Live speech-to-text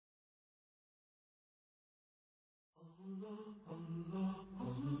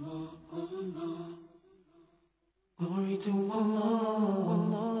to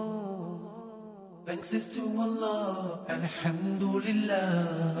Allah. Thanks is to Allah.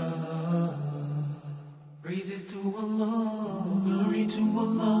 Alhamdulillah. Praises to Allah. Glory to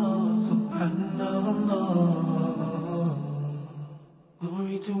Allah. Subhanallah.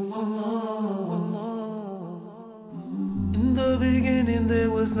 Glory to Allah. In the beginning there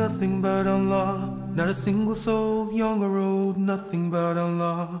was nothing but Allah. Not a single soul, young or old, nothing but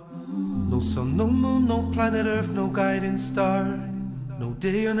Allah. No sun, no moon, no planet Earth, no guiding star. No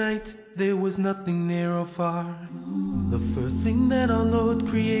day or night, there was nothing near or far. The first thing that our Lord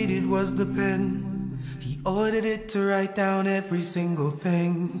created was the pen. He ordered it to write down every single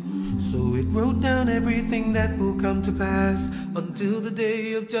thing. So it wrote down everything that will come to pass until the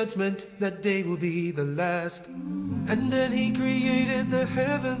day of judgment. That day will be the last. And then He created the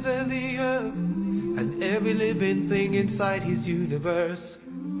heavens and the earth and every living thing inside His universe.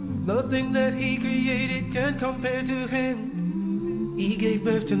 Nothing that He created can compare to Him. He gave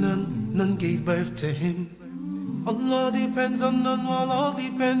birth to none, none gave birth to Him. Allah depends on none while all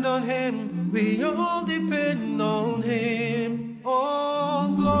depend on Him. We all depend on Him.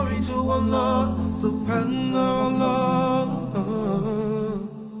 All glory to Allah, Subhanallah.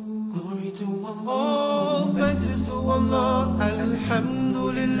 Glory to Allah. All thanks is to Allah,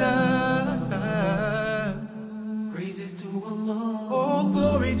 Alhamdulillah. Praises to Allah. All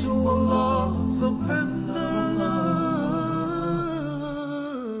glory to Allah, Subhanallah.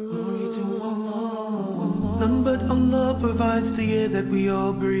 Glory to Allah. None but Allah provides the air that we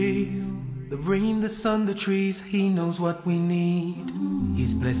all breathe. The rain, the sun, the trees, He knows what we need.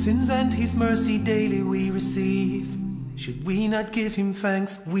 His blessings and His mercy daily we receive. Should we not give Him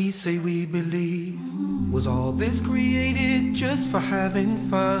thanks? We say we believe. Was all this created just for having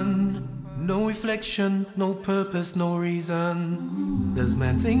fun? No reflection, no purpose, no reason. Does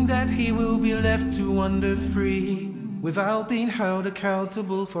man think that he will be left to wander free without being held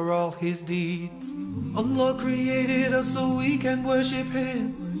accountable for all his deeds? Allah created us so we can worship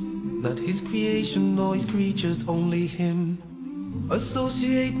Him. Not His creation nor His creatures, only Him.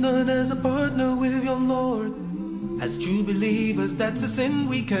 Associate none as a partner with your Lord. As true believers, that's a sin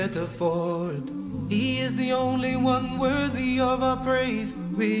we can't afford. He is the only one worthy of our praise.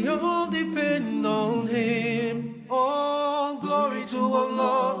 We all depend on Him. All glory to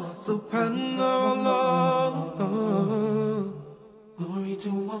Allah, Subhanallah. Glory to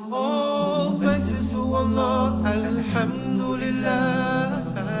Allah. All thanks is to Allah, Alhamdulillah.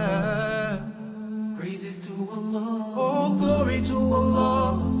 Praises to Allah. All glory to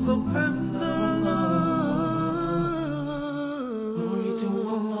Allah, Subhanallah. Glory to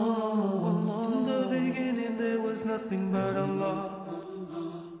Allah. In the beginning there was nothing but Allah.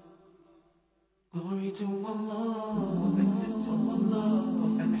 Glory to Allah. Thanks is to Allah,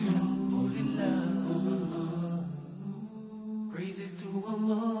 Alhamdulillah. Praises to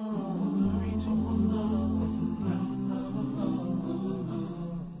Allah. Glory to Allah.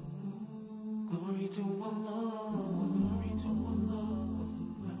 Glory to Allah, glory to Allah.